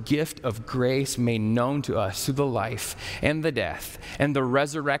us your gift of grace made known to us through the life and the death and the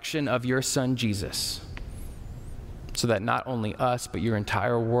resurrection of your Son, Jesus, so that not only us, but your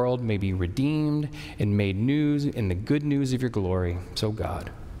entire world may be redeemed and made new in the good news of your glory. So God,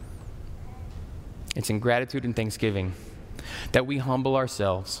 it's in gratitude and thanksgiving that we humble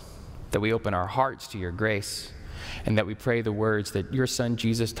ourselves, that we open our hearts to your grace, and that we pray the words that your Son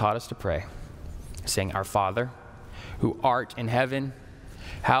Jesus taught us to pray, saying, Our Father, who art in heaven,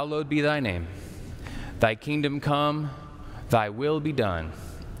 hallowed be thy name. Thy kingdom come, thy will be done,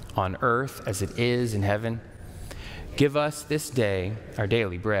 on earth as it is in heaven. Give us this day our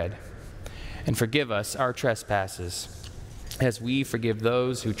daily bread, and forgive us our trespasses, as we forgive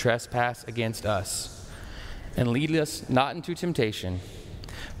those who trespass against us. And lead us not into temptation,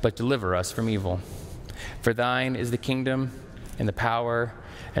 but deliver us from evil. For thine is the kingdom, and the power,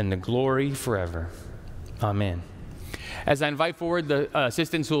 and the glory forever. Amen. As I invite forward the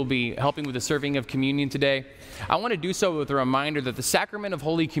assistants who will be helping with the serving of communion today, I want to do so with a reminder that the sacrament of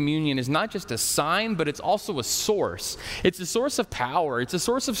Holy Communion is not just a sign, but it's also a source. It's a source of power. It's a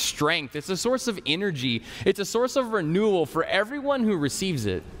source of strength. It's a source of energy. It's a source of renewal for everyone who receives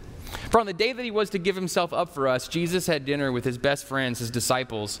it. For on the day that he was to give himself up for us, Jesus had dinner with his best friends, his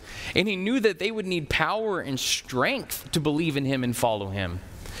disciples, and he knew that they would need power and strength to believe in him and follow him.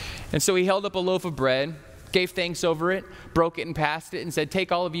 And so he held up a loaf of bread, gave thanks over it, broke it and passed it, and said,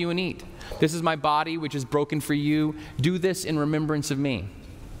 Take all of you and eat. This is my body, which is broken for you. Do this in remembrance of me.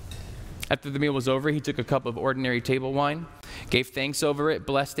 After the meal was over, he took a cup of ordinary table wine, gave thanks over it,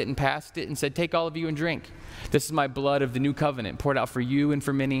 blessed it and passed it, and said, Take all of you and drink. This is my blood of the new covenant, poured out for you and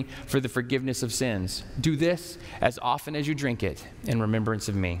for many for the forgiveness of sins. Do this as often as you drink it in remembrance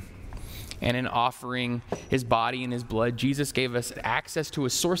of me. And in offering his body and his blood, Jesus gave us access to a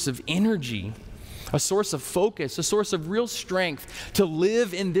source of energy, a source of focus, a source of real strength to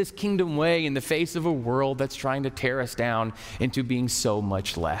live in this kingdom way in the face of a world that's trying to tear us down into being so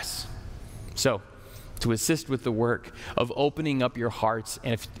much less. So, to assist with the work of opening up your hearts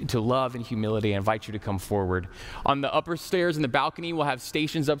and to love and humility, I invite you to come forward. On the upper stairs in the balcony, we'll have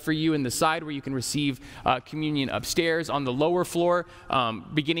stations up for you in the side where you can receive communion upstairs. On the lower floor,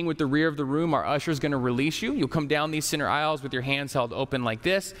 beginning with the rear of the room, our usher is going to release you. You'll come down these center aisles with your hands held open like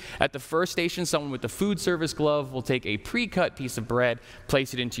this. At the first station, someone with the food service glove will take a pre-cut piece of bread,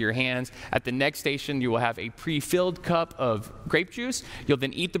 place it into your hands. At the next station, you will have a pre-filled cup of grape juice. You'll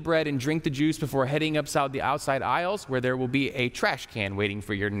then eat the bread and drink the juice before heading up the outside aisles, where there will be a trash can waiting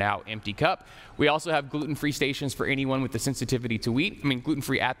for your now empty cup. We also have gluten-free stations for anyone with the sensitivity to wheat.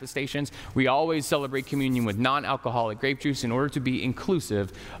 Gluten-free at the stations. We always celebrate communion with non-alcoholic grape juice in order to be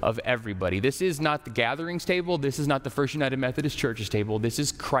inclusive of everybody. This is not the gatherings table. This is not the First United Methodist Church's table. This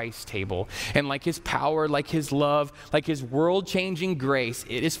is Christ's table. And like his power, like his love, like his world-changing grace,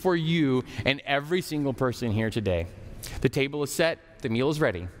 it is for you and every single person here today. The table is set. The meal is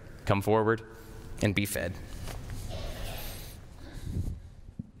ready. Come forward and be fed.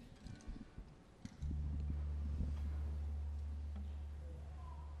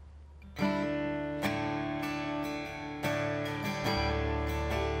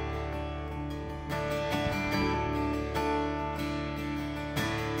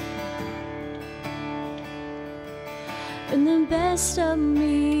 When the best of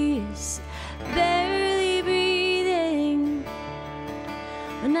me is barely breathing,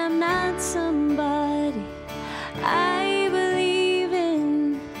 when I'm not somebody I believe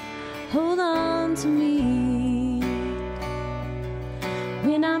in, hold on to me.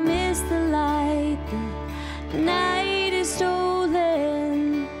 When I miss the light, the night is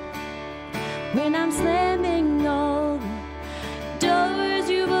stolen, when I'm slept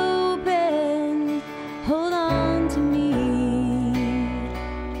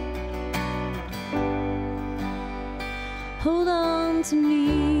to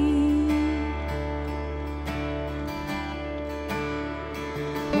me.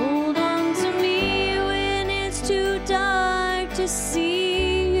 Hold on to me when it's too dark to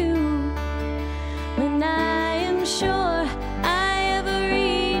see you. When I am sure I have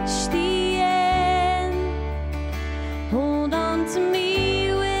reached the end. Hold on to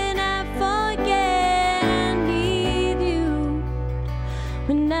me when I forget I need you.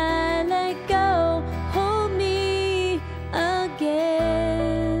 When I let go, hold me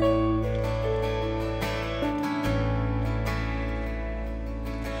again.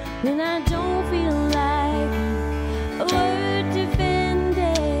 When I don't feel like worth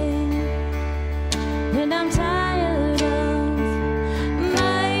defending. When I'm tired of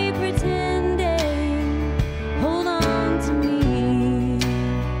my pretending. Hold on to me.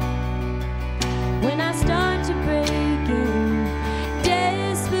 When I start to break in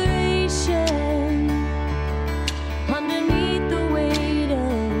desperation, underneath the weight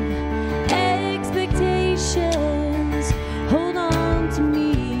of expectations, hold on to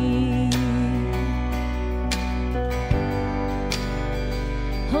me.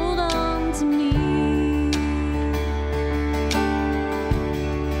 Hold on to me.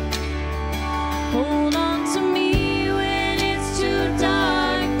 Hold on to me when it's too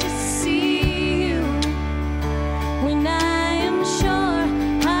dark to see you. When I am sure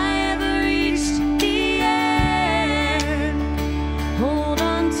I have reached the end. Hold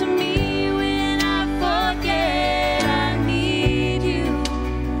on to me when I forget I need you.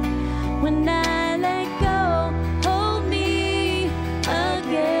 When I let go, hold me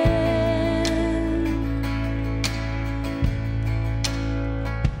again.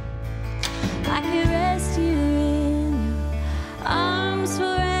 I can rest you in your arms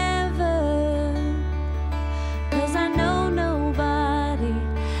forever. 'Cause I know nobody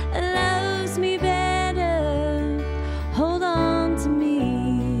loves me better. Hold on to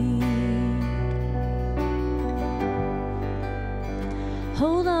me.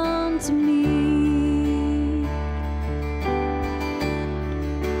 Hold on to me.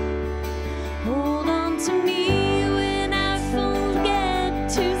 Hold on to me when I forget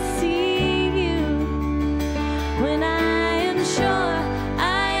to see you. When I am sure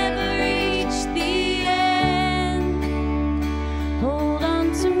I have reached the end. Hold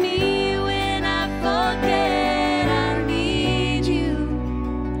on to me when I forget I need you.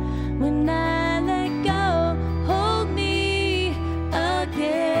 When I let go, hold me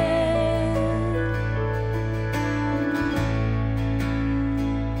again.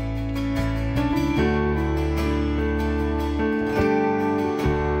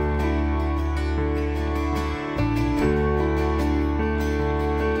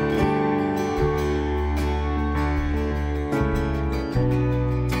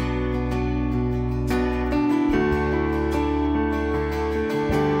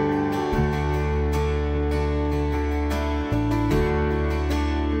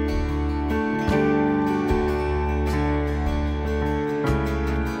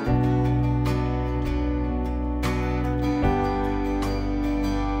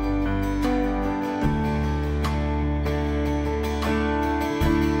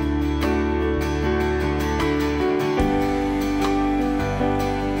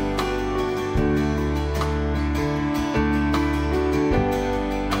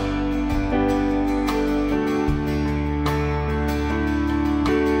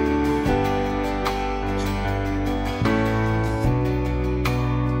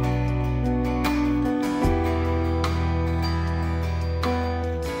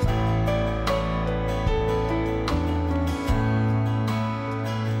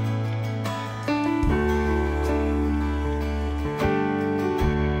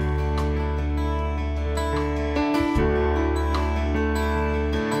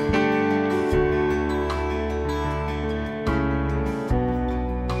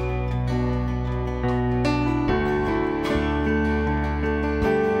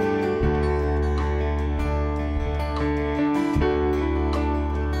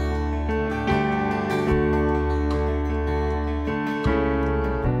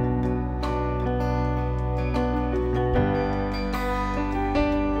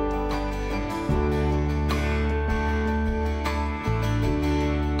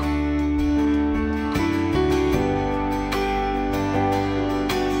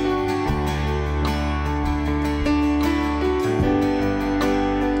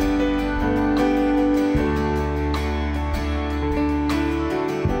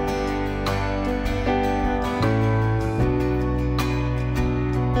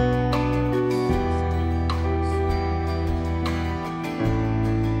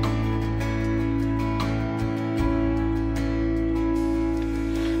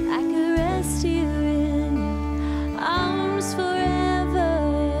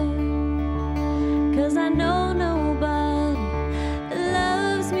 I know nobody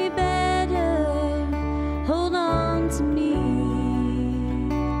loves me better. Hold on to me.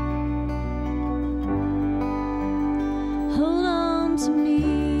 Hold on to me.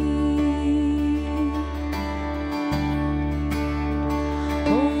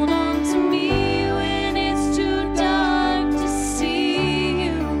 Hold on to me when it's too dark to see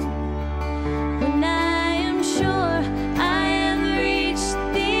you. When I am sure I have reached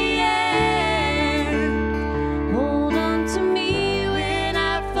the end. Hold on to me when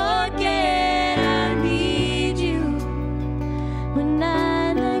I forget I need you. When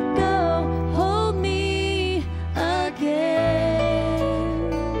I let go, hold me again.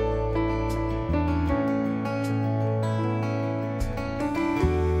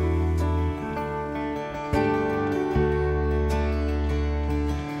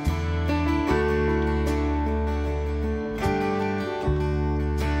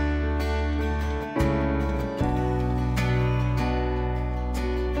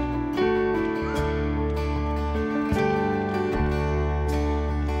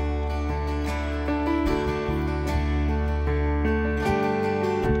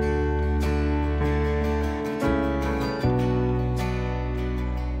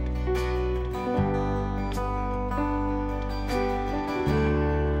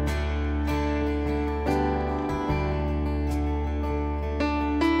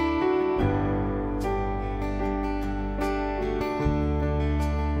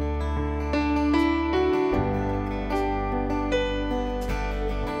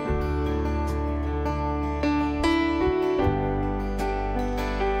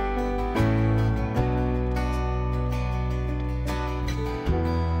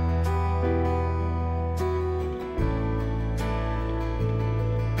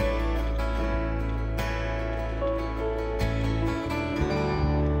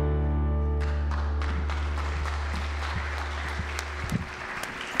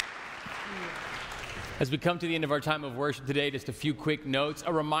 As we come to the end of our time of worship today, just a few quick notes.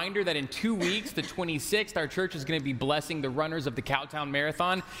 A reminder that in 2 weeks, the 26th, our church is going to be blessing the runners of the Cowtown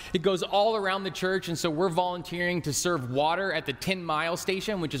Marathon. It goes all around the church, and so we're volunteering to serve water at the 10 Mile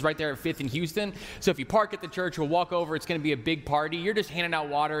station, which is right there at 5th in Houston. So if you park at the church or walk over, it's going to be a big party. You're just handing out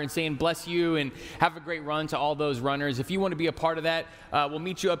water and saying bless you and have a great run to all those runners. If you want to be a part of that, we'll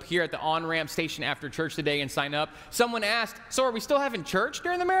meet you up here at the on-ramp station after church today and sign up. Someone asked, so are we still having church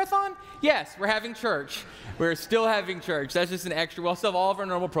during the marathon? Yes, we're having church. We're still having church. That's just an extra. We'll still have all of our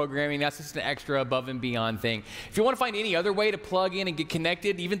normal programming. That's just an extra above and beyond thing. If you want to find any other way to plug in and get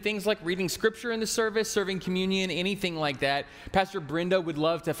connected, even things like reading scripture in the service, serving communion, anything like that, Pastor Brenda would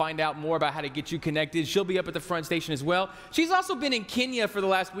love to find out more about how to get you connected. She'll be up at the front station as well. She's also been in Kenya for the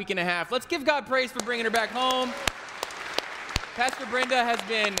last week and a half. Let's give God praise for bringing her back home. Pastor Brenda has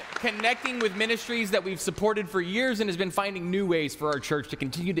been connecting with ministries that we've supported for years and has been finding new ways for our church to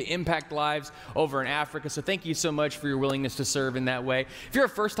continue to impact lives over in Africa. So thank you so much for your willingness to serve in that way. If you're a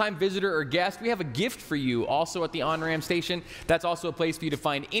first-time visitor or guest, we have a gift for you also at the on-ramp station. That's also a place for you to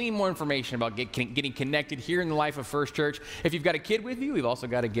find any more information about getting connected here in the life of First Church. If you've got a kid with you, we've also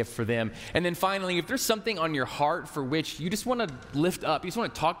got a gift for them. And then finally, if there's something on your heart for which you just want to lift up, you just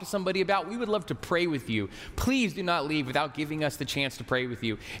want to talk to somebody about, we would love to pray with you. Please do not leave without giving us the chance to pray with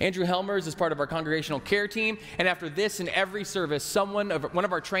you. Andrew Helmers is part of our congregational care team, and after this and every service, one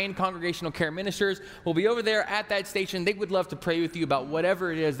of our trained congregational care ministers will be over there at that station. They would love to pray with you about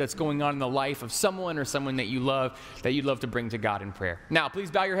whatever it is that's going on in the life of someone or someone that you love, that you'd love to bring to God in prayer. Now, please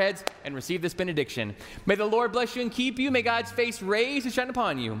bow your heads and receive this benediction. May the Lord bless you and keep you. May God's face raise and shine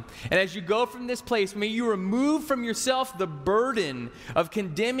upon you. And as you go from this place, may you remove from yourself the burden of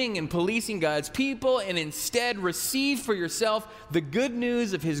condemning and policing God's people, and instead receive for yourself the good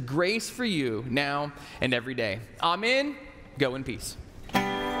news of his grace for you now and every day. Amen. Go in peace.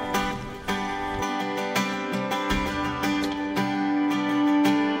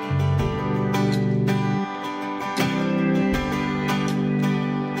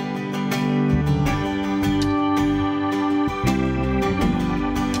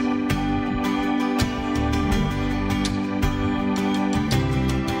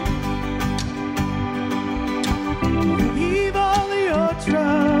 Leave all of your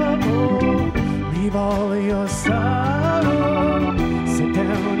trouble, leave all of your sorrow.